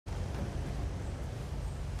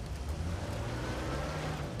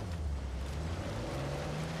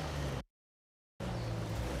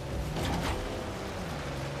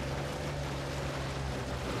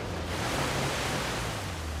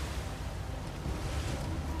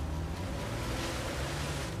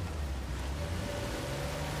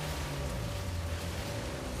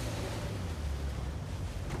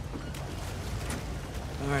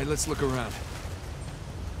right, let's look around.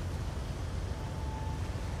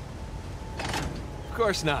 Of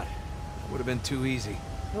course not. Would have been too easy.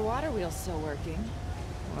 The water wheel's still working.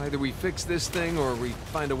 Well, either we fix this thing or we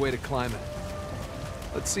find a way to climb it.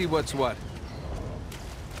 Let's see what's what.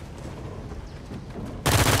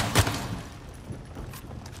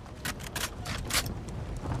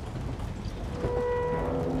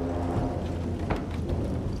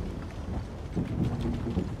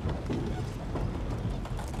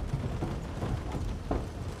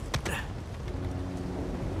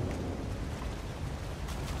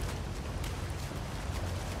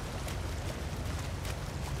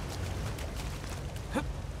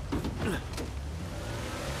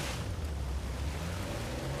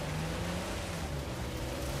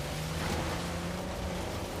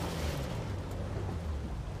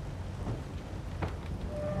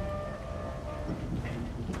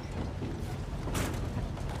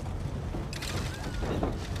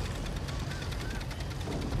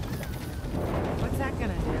 What's that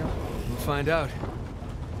gonna do? We'll find out.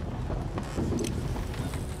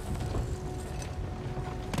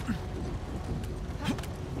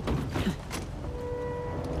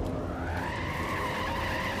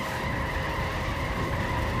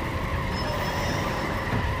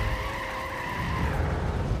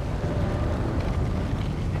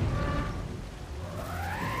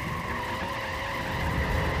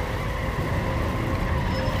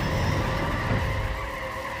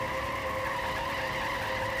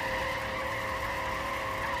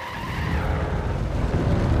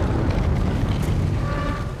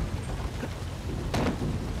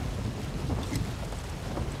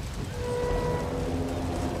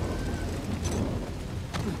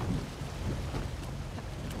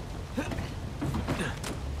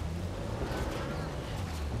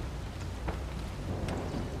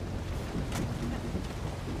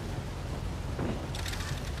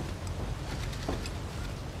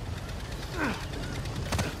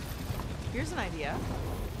 Here's an idea.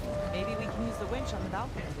 Maybe we can use the winch on the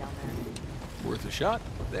balcony down there. Worth a shot.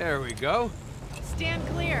 There we go. Stand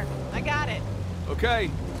clear. I got it. Okay.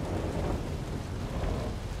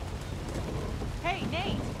 Hey,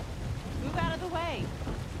 Nate! Move out of the way.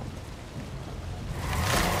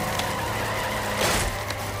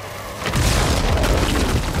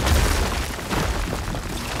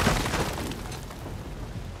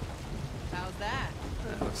 How's that?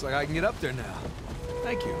 Looks like I can get up there now.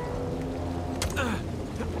 Thank you.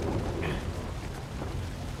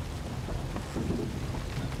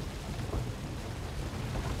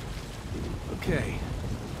 Okay.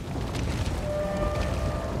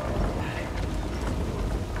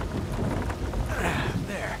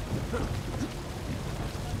 There.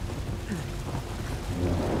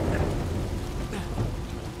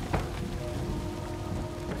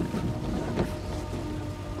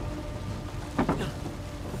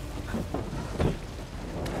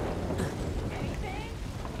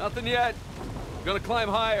 Nothing yet. I'm gonna climb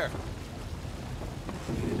higher.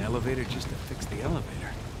 Need an elevator just to fix the elevator.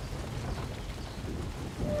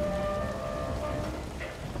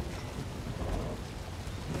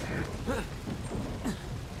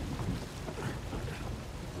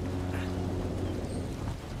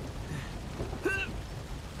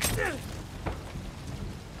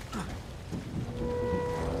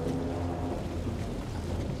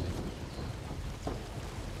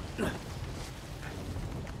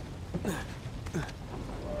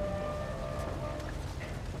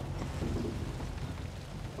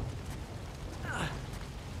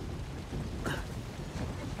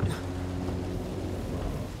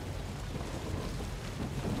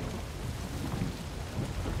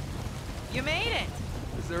 You made it!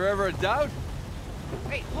 Is there ever a doubt?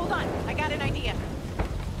 Wait, hold on. I got an idea.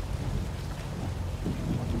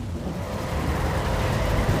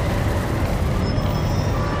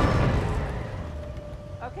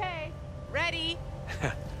 Okay, ready?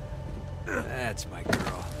 That's my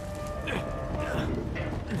girl.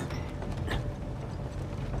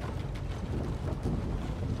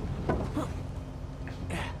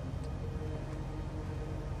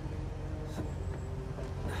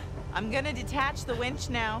 I'm gonna detach the winch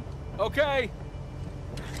now. Okay.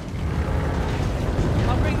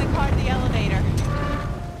 I'll bring the car to the elevator.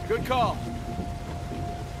 Good call.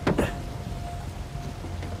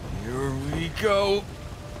 Here we go.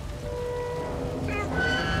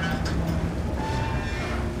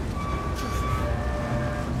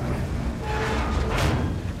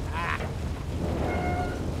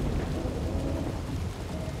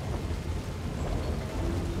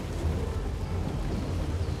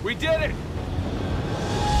 We did it!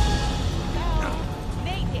 Oh,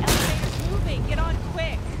 Nate, the elevator's moving. Get on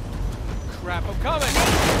quick. crap, I'm coming!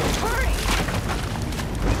 Hurry!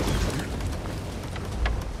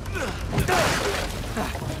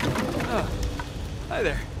 Hi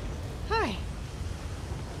there. Hi.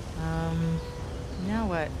 Now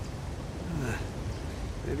what?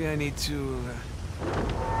 Maybe I need to...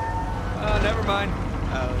 never mind.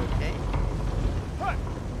 Okay.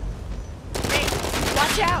 Hey,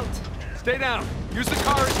 watch out! Stay down. Use the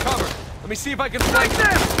car as cover. Let me see if I can flank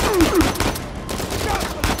them.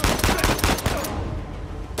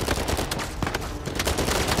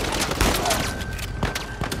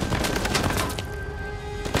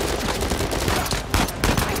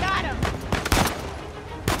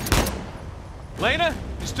 Lena,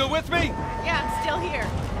 you still with me? Yeah, I'm still here.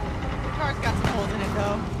 The car's got some holes in it,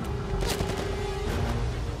 though.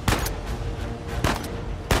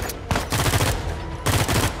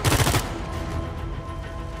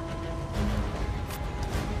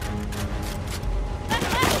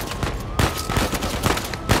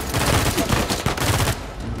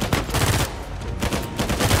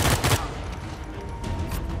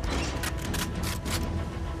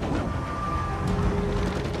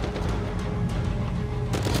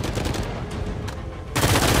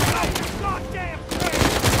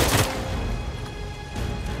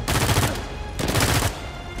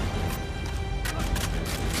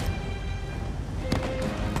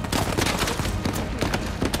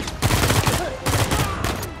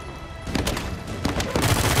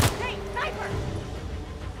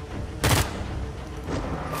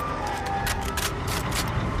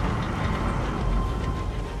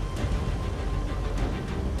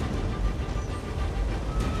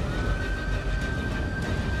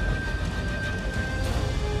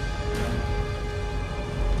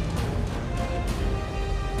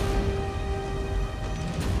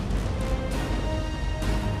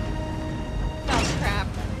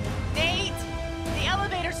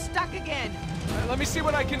 Let me see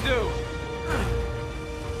what I can do.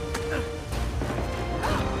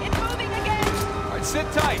 It's moving again! All right,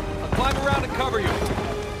 sit tight. I'll climb around and cover you.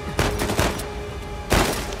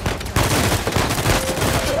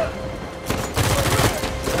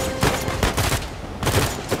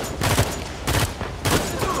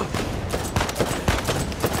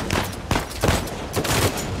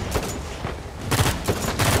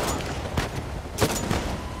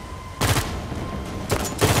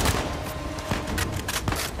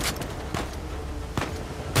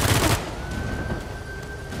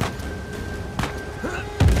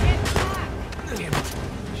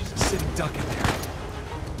 Duck in there.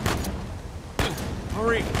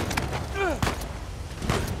 Hurry.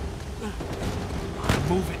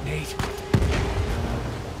 Move it, Nate.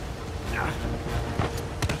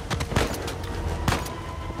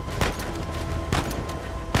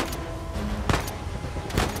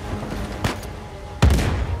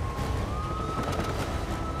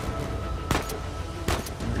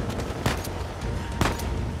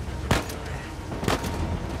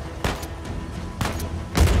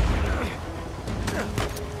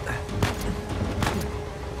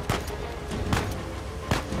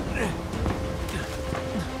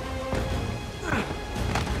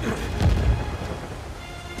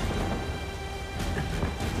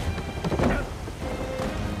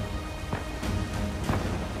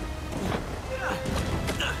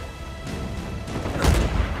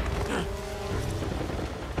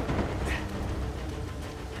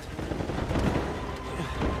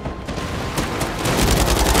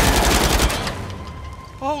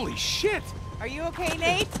 Holy shit! Are you okay,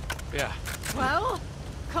 Nate? Yeah. Well,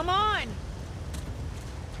 come on.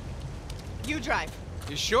 You drive.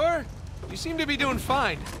 You sure? You seem to be doing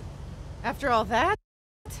fine. After all that,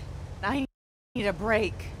 I need a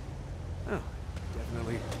break. Oh,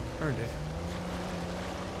 definitely earned it.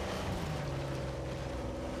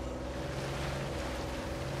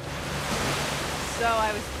 So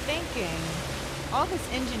I was thinking, all this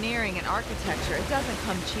engineering and architecture, it doesn't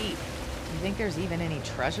come cheap. Do you think there's even any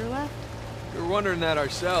treasure left? We were wondering that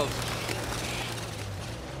ourselves.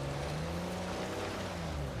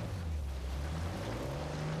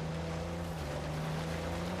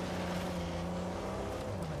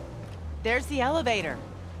 There's the elevator.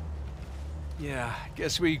 Yeah,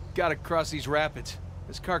 guess we gotta cross these rapids.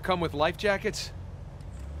 This car come with life jackets?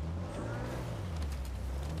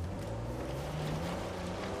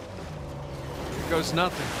 Here goes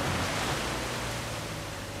nothing.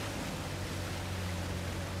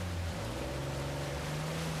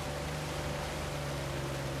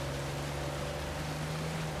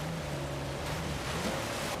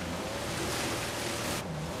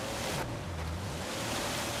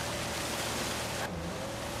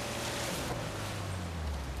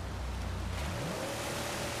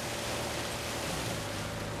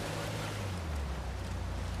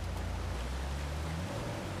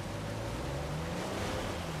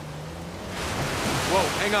 Oh,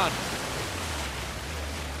 hang on.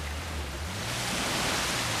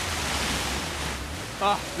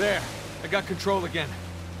 Ah, there. I got control again.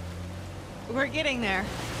 We're getting there.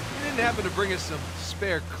 You didn't happen to bring us some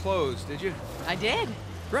spare clothes, did you? I did.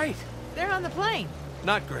 Great. They're on the plane.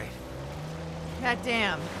 Not great. God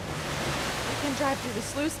damn. We can drive through the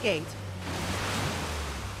sluice gate.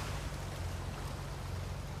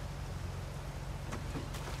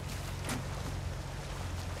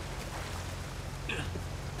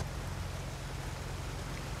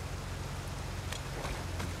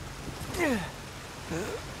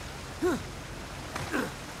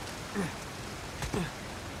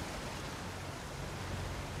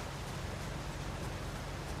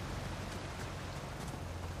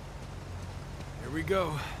 Here we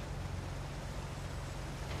go.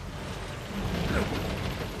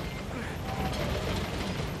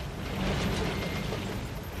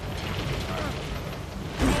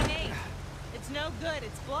 Hey, it's no good.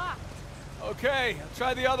 It's blocked. Okay, I'll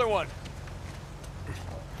try the other one.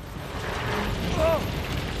 Oh!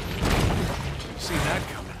 Seen that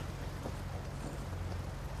coming.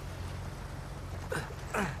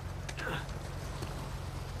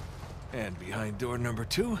 And behind door number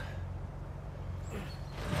 2.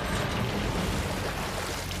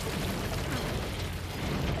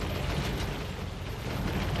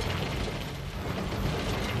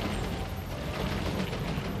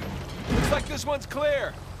 Looks like this one's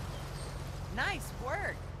clear. Nice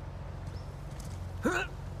work.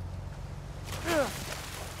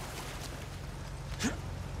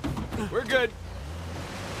 We're good.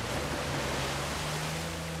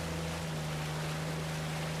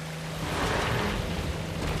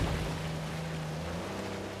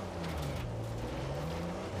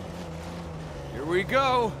 Here we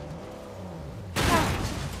go.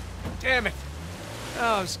 Damn it.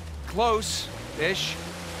 Oh, it was close-ish.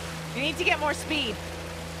 You need to get more speed.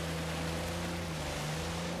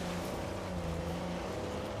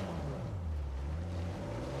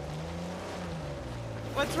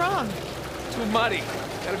 What's wrong? Too muddy.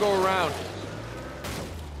 Gotta go around.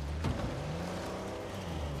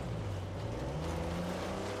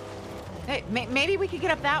 Hey, maybe we could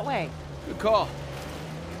get up that way. Good call.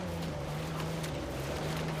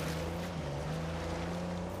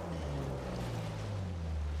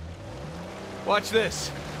 Watch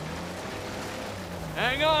this.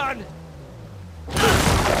 Hang on!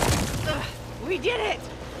 Ugh, we did it!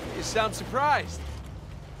 You sound surprised.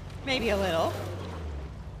 Maybe a little.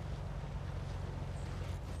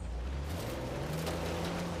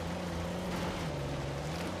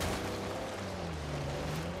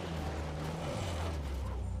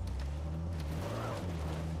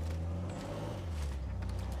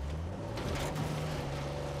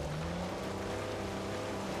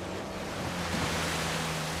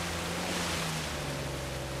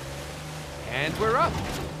 And we're up.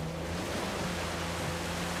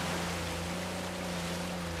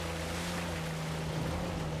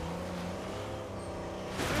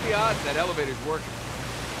 Pretty odd that elevator's working.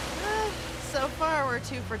 So far, we're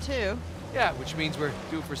 2 for 2. Yeah, which means we're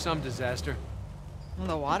due for some disaster. Well,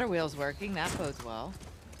 the water wheel's working. That bodes well.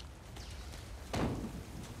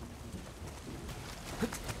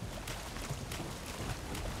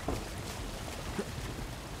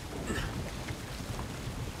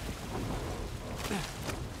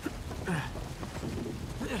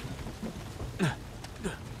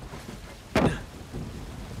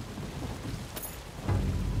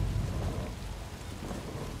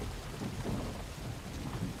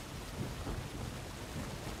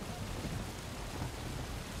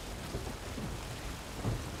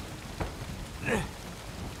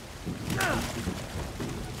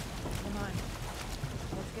 Come on.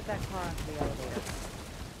 Let's get that car onto the elevator.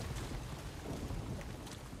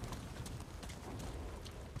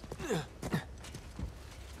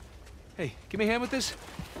 Hey, give me a hand with this.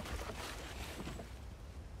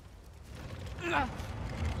 Ah,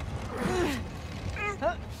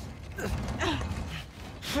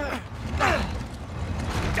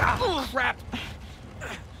 crap!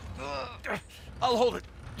 I'll hold it.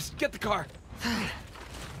 Just get the car.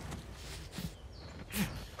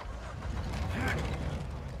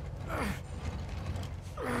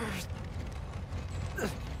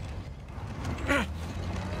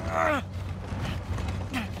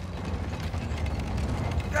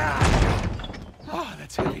 Oh,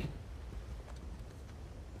 that's heavy.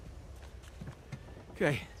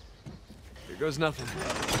 Okay. Here goes nothing.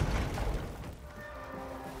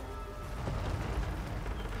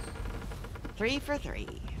 3 for 3.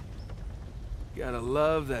 Gotta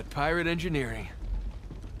love that pirate engineering.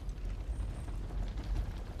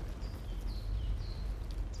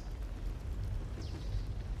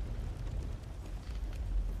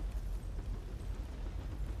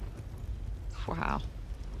 Wow.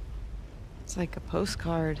 It's like a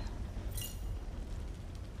postcard.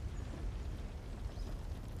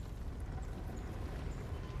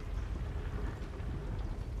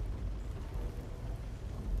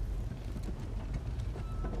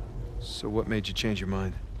 So what made you change your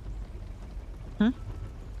mind? Hmm?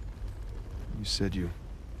 You said you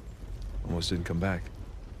almost didn't come back.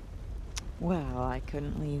 Well, I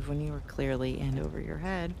couldn't leave when you were clearly in over your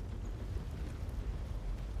head.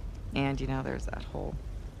 And, you know, there's that whole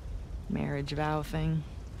marriage vow thing.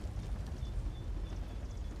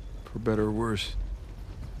 For better or worse.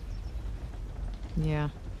 Yeah.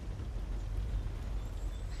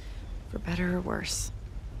 For better or worse.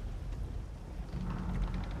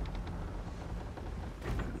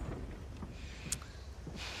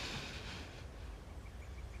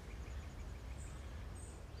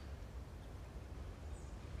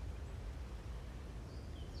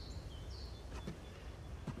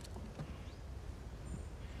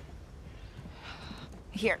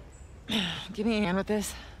 Here, give me a hand with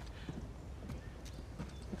this.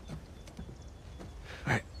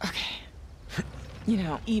 All right. Okay. You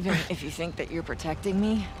know, even if you think that you're protecting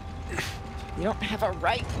me, you don't have a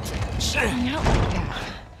right to shut me out like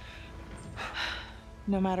that.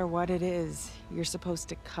 No matter what it is, you're supposed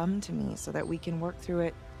to come to me so that we can work through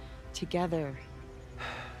it together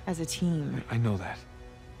as a team. I know that.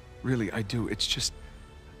 Really, I do. It's just...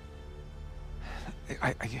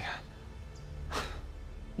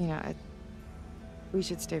 You know, we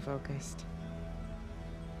should stay focused.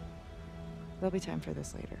 There'll be time for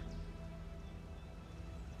this later.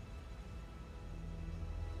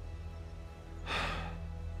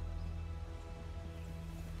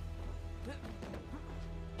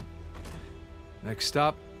 Next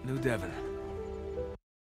stop, New Devon.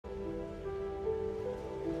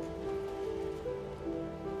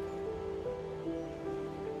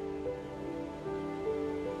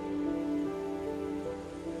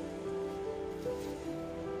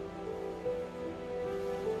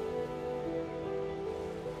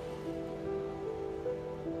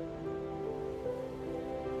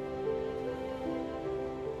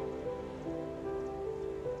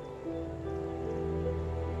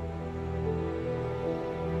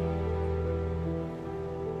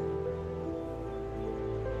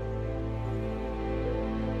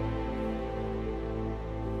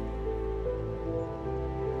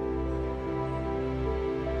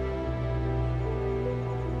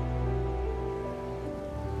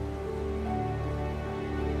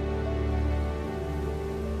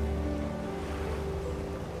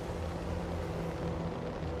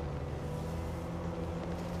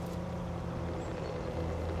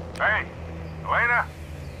 Hey, Elena?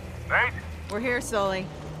 Nate? We're here, Sully.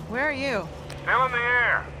 Where are you? Still in the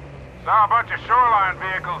air. Saw a bunch of shoreline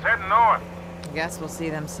vehicles heading north. I guess we'll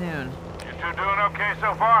see them soon. You two doing okay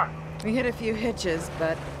so far? We hit a few hitches,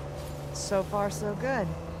 but so far so good.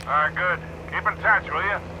 Alright, good. Keep in touch, will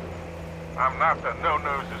you? I'm not the no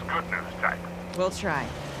news is good news type. We'll try.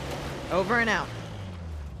 Over and out.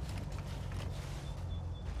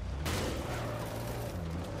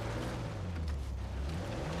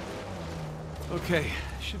 Okay,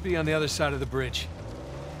 should be on the other side of the bridge.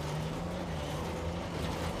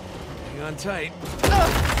 Hang on tight.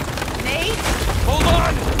 Nate? Hold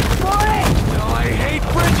on! Boy! No, I hate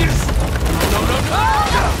bridges! No, no, no!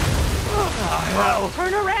 Oh, hell!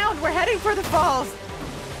 Turn around! We're heading for the falls!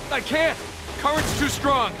 I can't! Current's too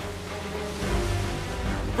strong!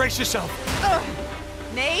 Brace yourself!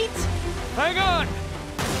 Nate? Hang on!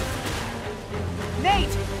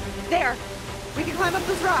 Nate! There! We can climb up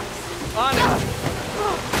those rocks! On it!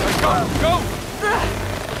 Right, go!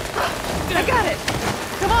 I got it!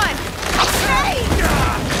 Come on! Nate!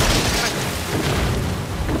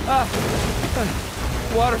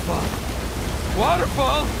 Waterfall!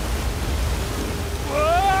 Waterfall!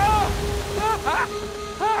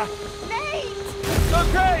 Nate!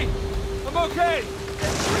 Okay! I'm okay!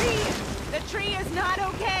 The tree is not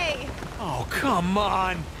okay! Oh, come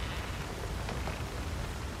on!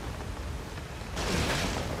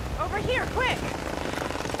 Over here, quick!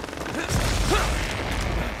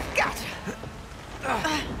 Gotcha!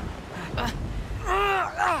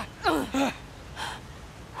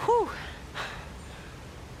 Whew.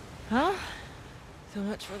 Huh? So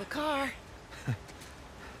much for the car.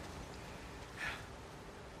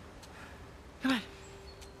 Come on.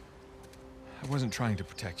 I wasn't trying to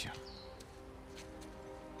protect you.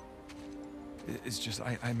 It's just,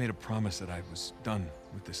 I made a promise that I was done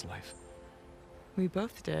with this life. We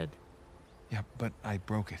both did. Yeah, but I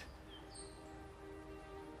broke it.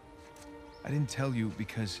 I didn't tell you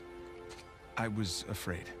because I was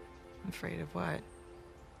afraid. Afraid of what?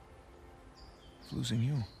 of losing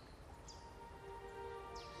you.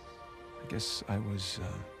 I guess I was,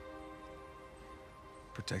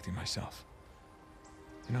 protecting myself.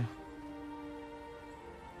 You know?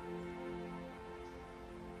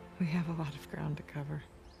 We have a lot of ground to cover.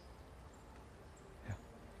 Yeah.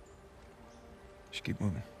 Should keep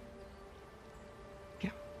moving.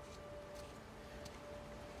 Yeah.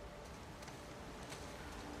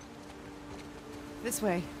 This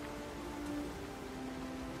way.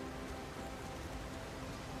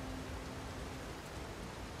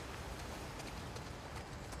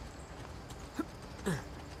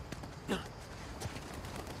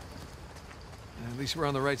 At least we're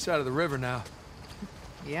on the right side of the river now.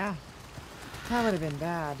 Yeah. That would have been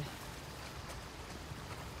bad.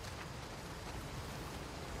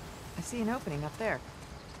 I see an opening up there.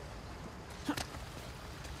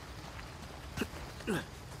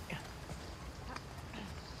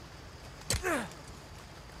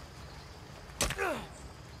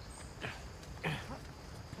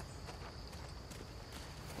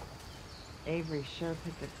 Avery sure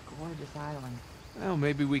picked a gorgeous island. Well,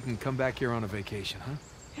 maybe we can come back here on a vacation, huh?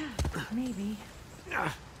 Yeah, maybe.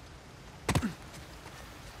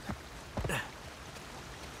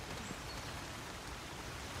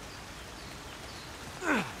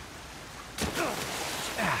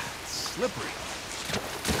 It's slippery.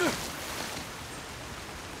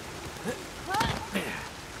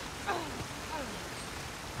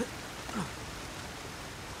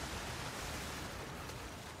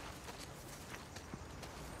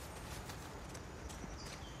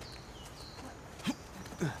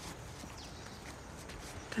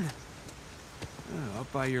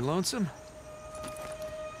 Up by your lonesome?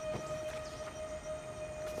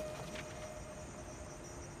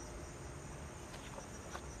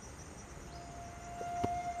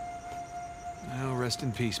 Well, rest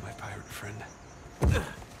in peace, my pirate friend.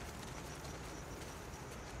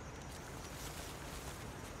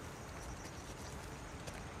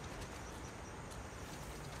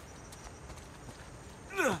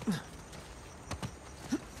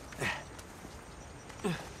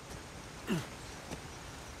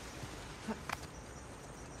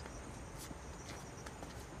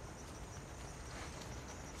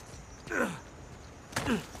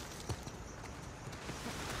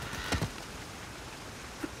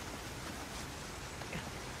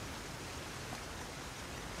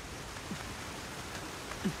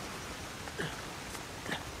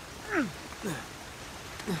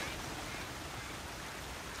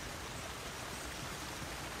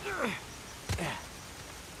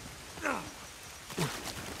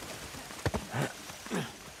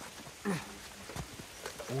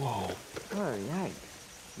 Whoa. Oh,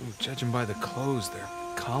 yikes. Judging by the clothes, they're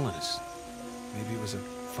colonists. Maybe it was a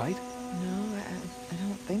fight? No, I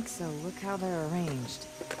don't think so. Look how they're arranged.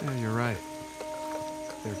 Yeah, you're right.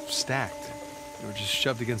 They're stacked. They were just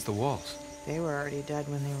shoved against the walls. They were already dead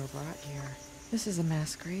when they were brought here. This is a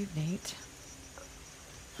mass grave, Nate.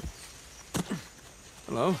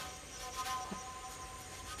 Hello?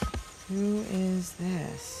 Who is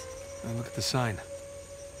this? Look at the sign.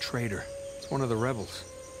 Traitor. It's one of the rebels.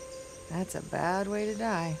 That's a bad way to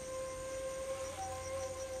die.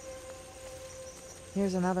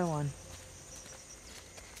 Here's another one.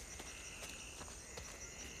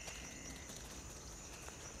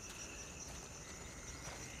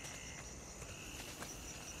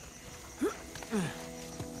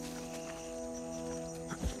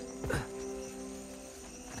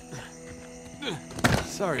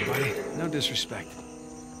 Sorry, buddy. No disrespect.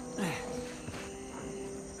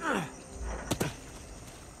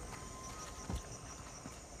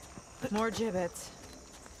 More gibbets.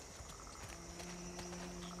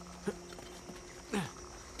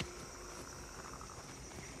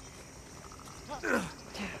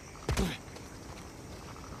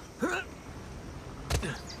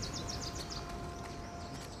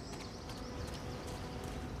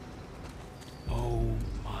 Oh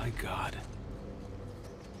my God.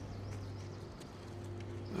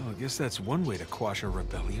 Well, I guess that's one way to quash a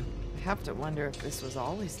rebellion. I have to wonder if this was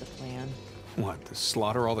always the plan. What, to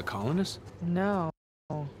slaughter all the colonists? No.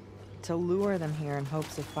 To lure them here in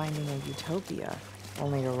hopes of finding a utopia,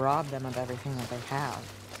 only to rob them of everything that they have.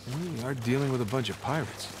 We are dealing with a bunch of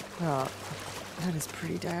pirates. Well, that is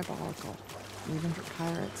pretty diabolical, even for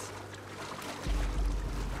pirates.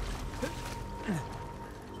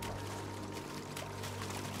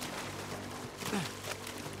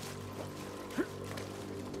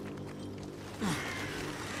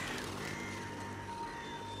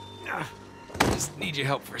 Just need your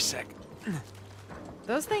help for a sec.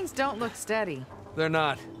 Those things don't look steady. They're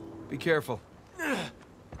not. Be careful.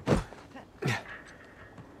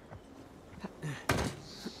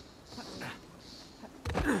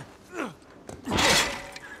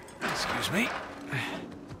 Ready?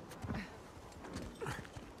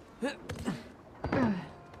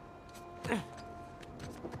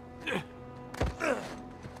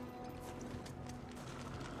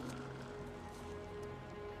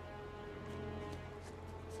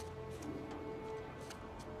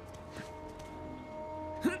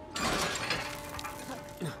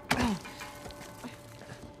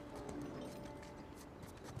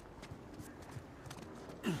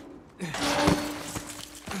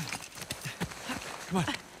 Come on.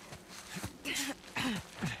 You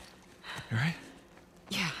all right?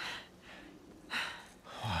 Yeah.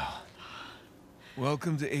 Wow.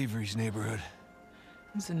 Welcome to Avery's neighborhood.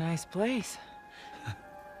 It's a nice place.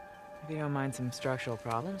 If you don't mind some structural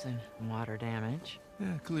problems and water damage.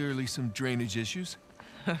 Yeah, clearly some drainage issues.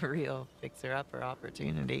 A real fixer-upper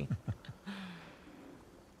opportunity.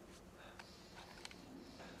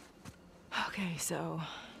 Okay, so...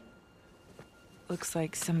 looks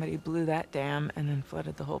like somebody blew that dam and then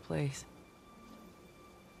flooded the whole place.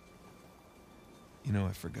 You know,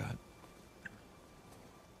 I forgot.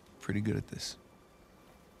 Pretty good at this.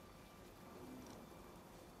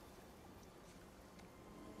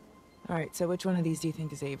 All right, so which one of these do you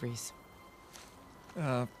think is Avery's?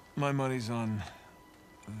 My money's on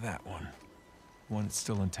that one. One that's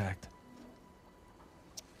still intact.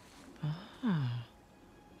 You're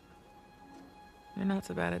not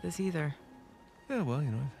so bad at this either. Yeah, well,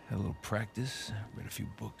 you know, I've had a little practice, read a few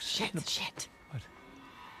books. Shit, shit. What?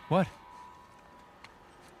 What?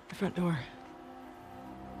 The front door.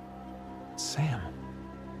 Sam.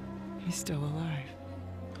 He's still alive.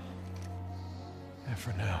 Yeah,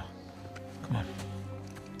 for now. Come on.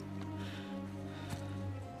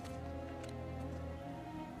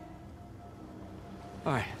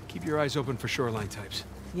 All right, keep your eyes open for shoreline types.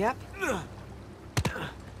 Yep. Here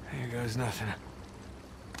goes nothing.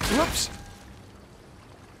 Whoops!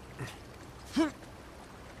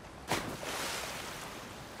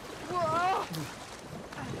 Whoa!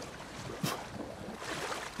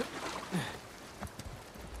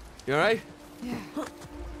 You all right? Yeah.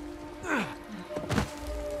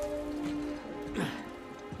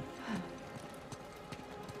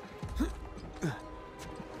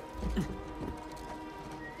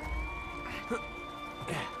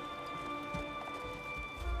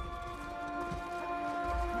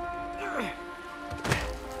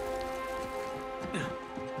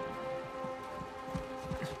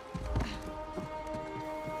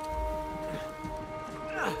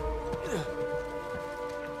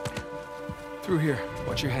 Through here.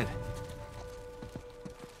 Watch your head.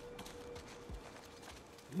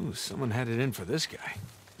 Ooh, someone had it in for this guy.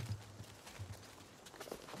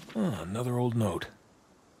 Oh, another old note.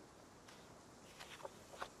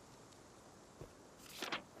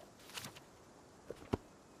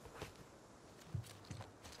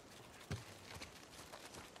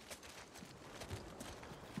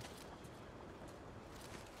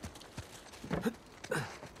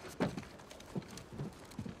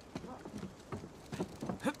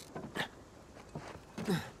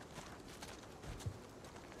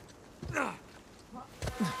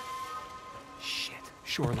 Shit.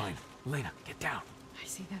 Shoreline. Elena, get down. I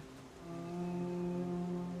see them.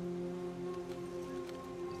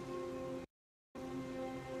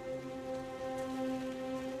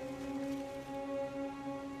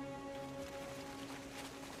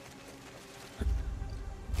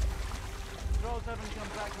 Trolls haven't come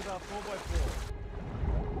back with our 4x4.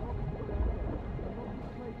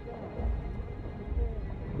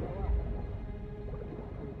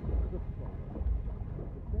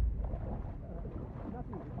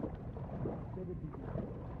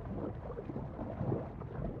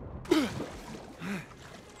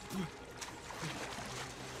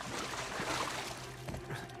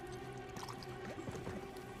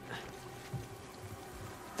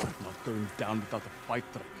 Not going down without a fight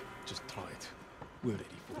trick. Just try it. We're ready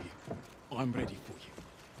for you. I'm ready for you.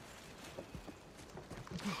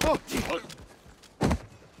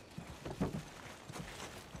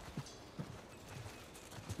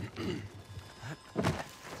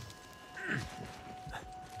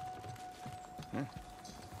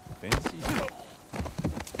 Fancy.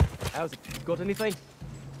 How's it? Got anything?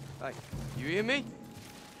 Hey, you hear me?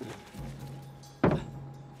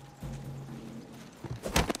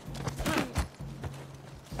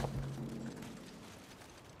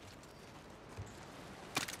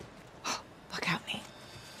 Look out, Nate.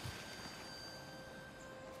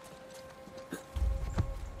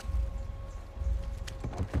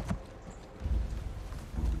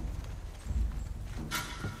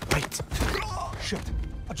 Wait. Shit.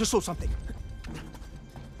 I just saw something.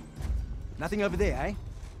 Nothing over there, eh?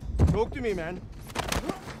 Talk to me, man.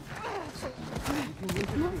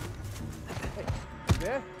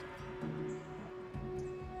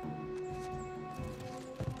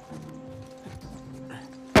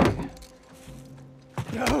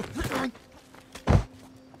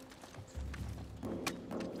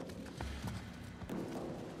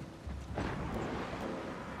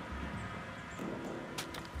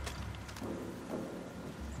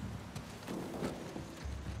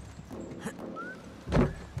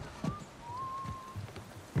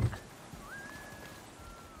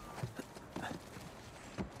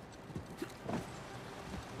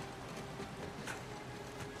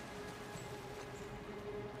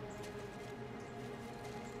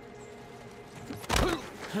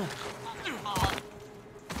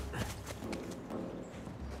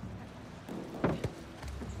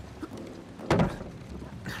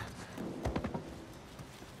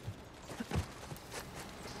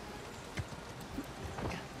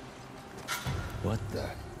 What the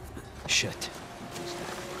shit?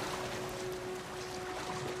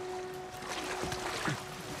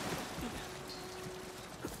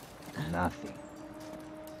 Nothing.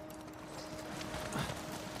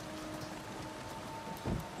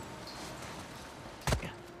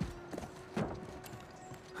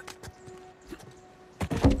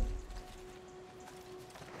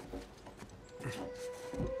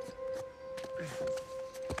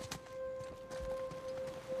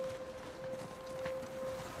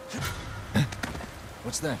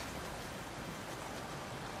 What's that?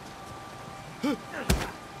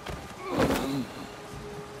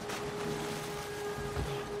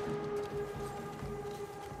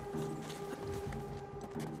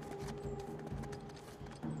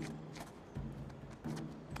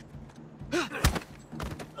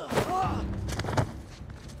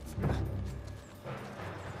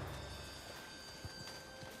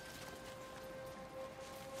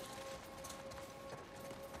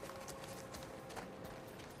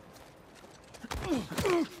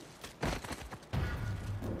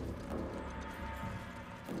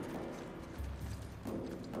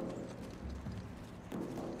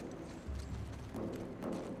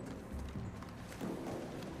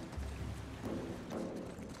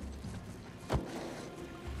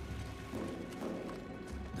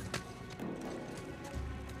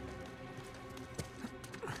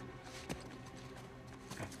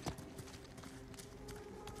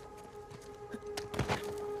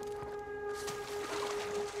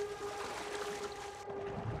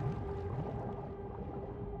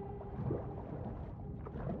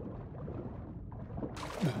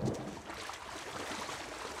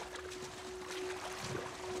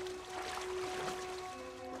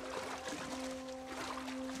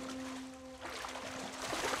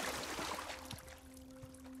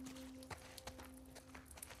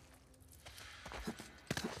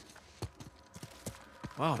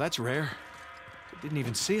 Wow, that's rare. They didn't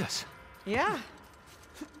even see us. Yeah.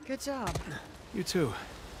 Good job. You too.